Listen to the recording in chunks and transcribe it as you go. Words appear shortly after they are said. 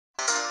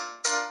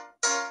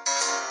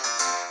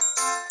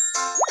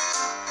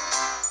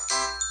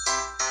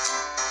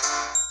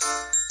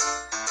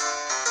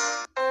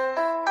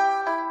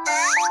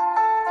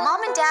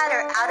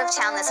of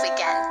town this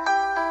weekend.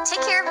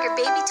 Take care of your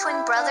baby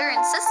twin brother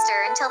and sister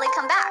until they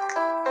come back.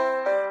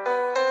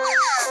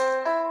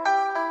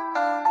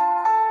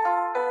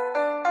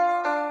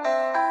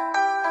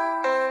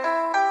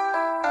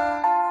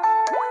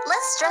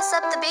 Let's dress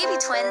up the baby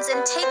twins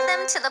and take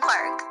them to the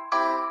park.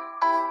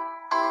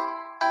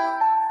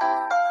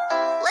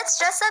 Let's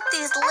dress up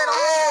these little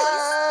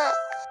cuties.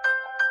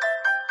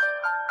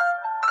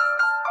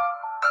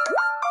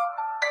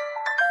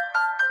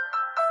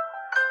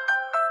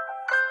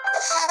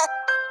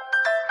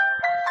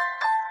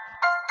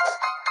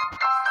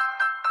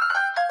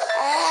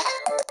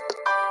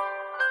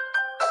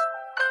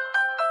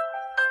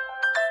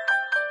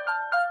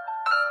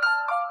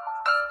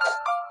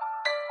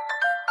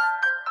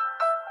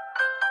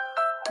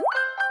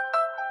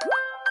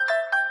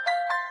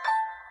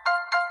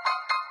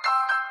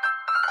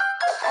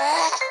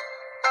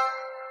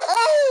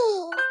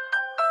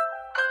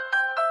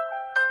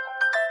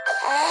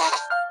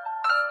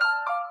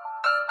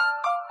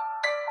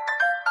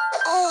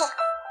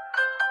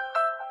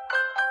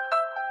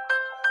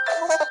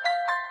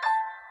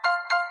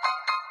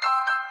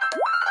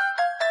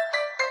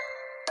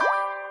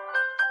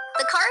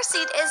 The car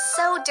seat is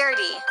so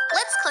dirty.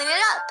 Let's clean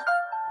it up.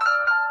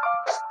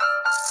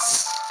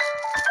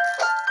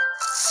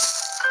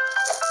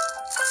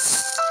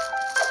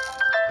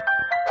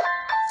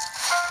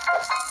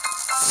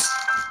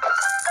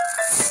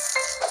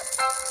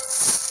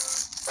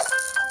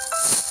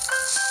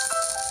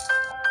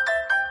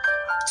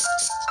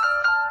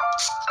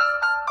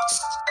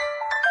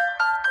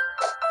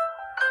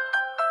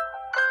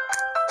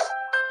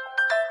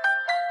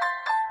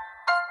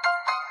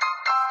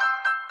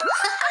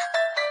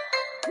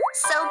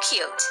 So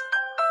cute.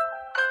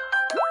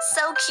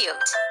 So cute.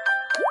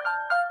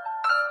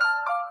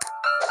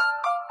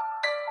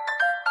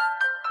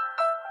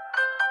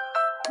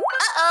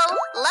 Uh-oh,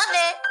 love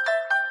it.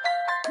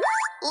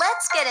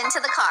 Let's get into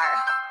the car.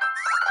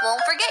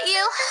 Won't forget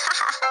you.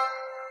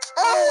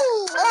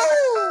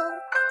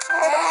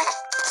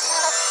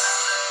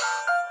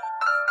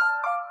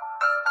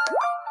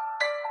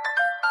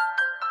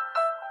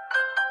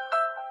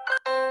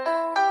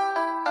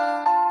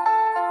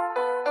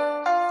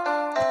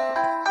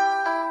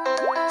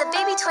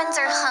 Twins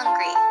are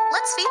hungry.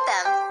 Let's feed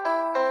them.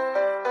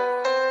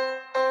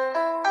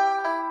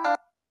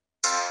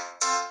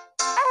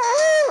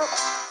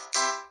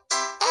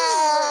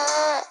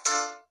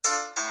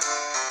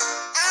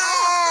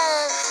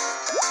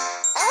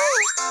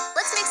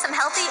 Let's make some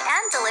healthy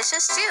and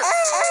delicious juice.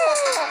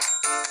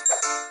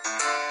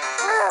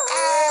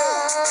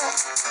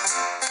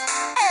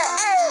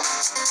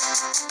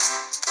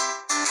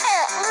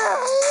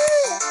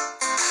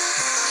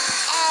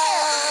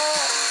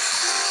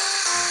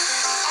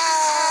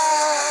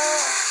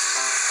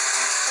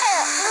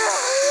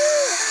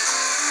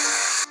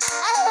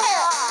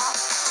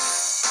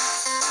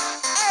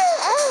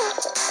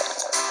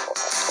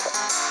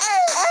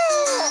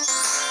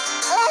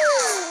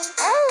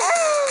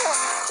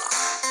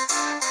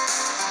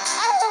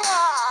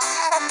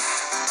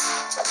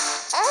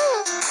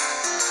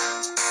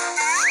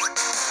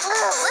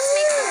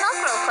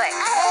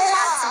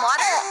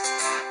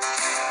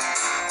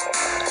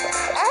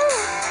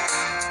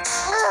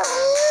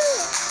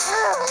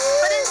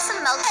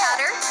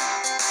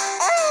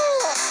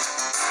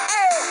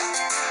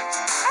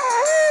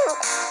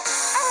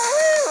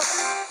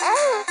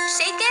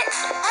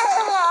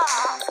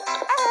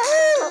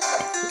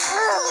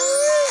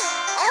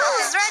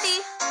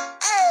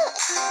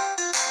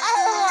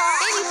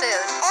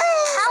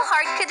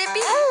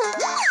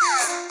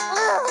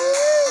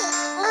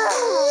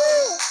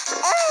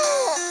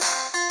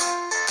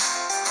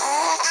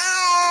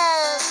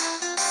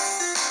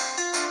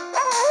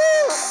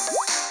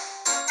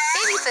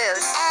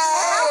 Food.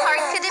 How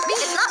hard could it be?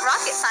 It's not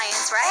rocket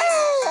science,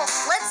 right?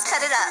 Let's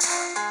cut it up.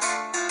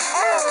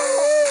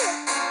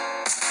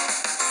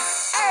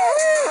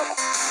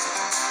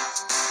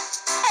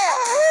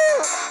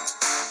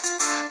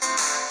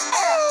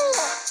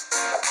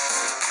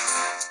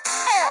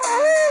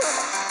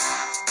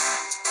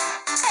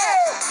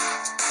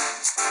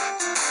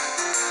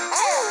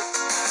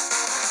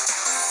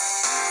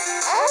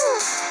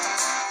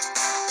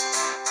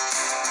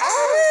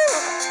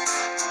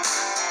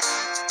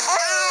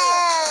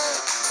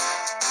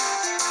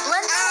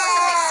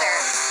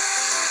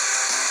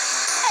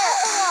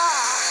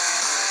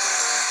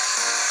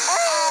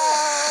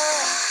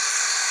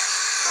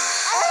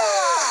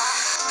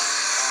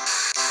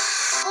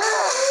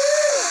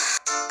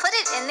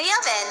 In the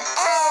oven.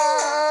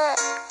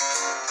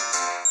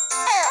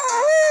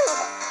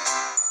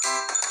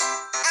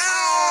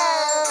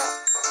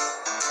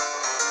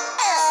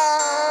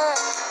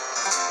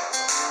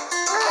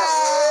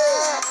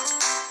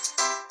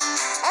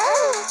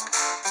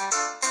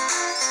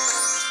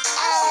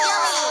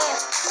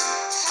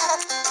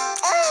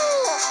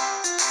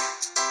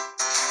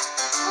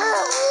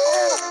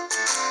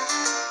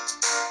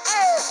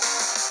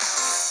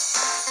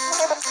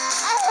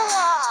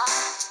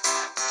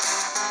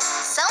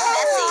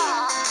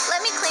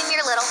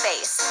 Little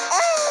face.